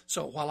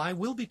 So while I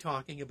will be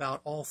talking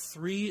about all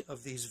 3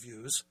 of these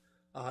views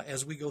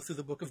as we go through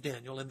the book of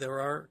Daniel, and there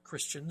are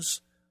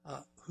Christians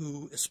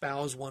who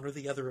espouse one or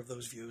the other of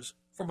those views,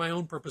 for my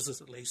own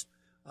purposes at least,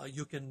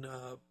 you can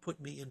put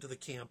me into the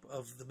camp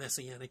of the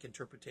Messianic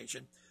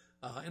interpretation,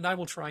 and I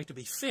will try to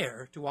be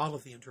fair to all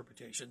of the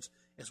interpretations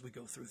as we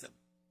go through them.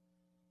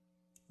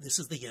 This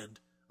is the end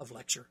of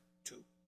lecture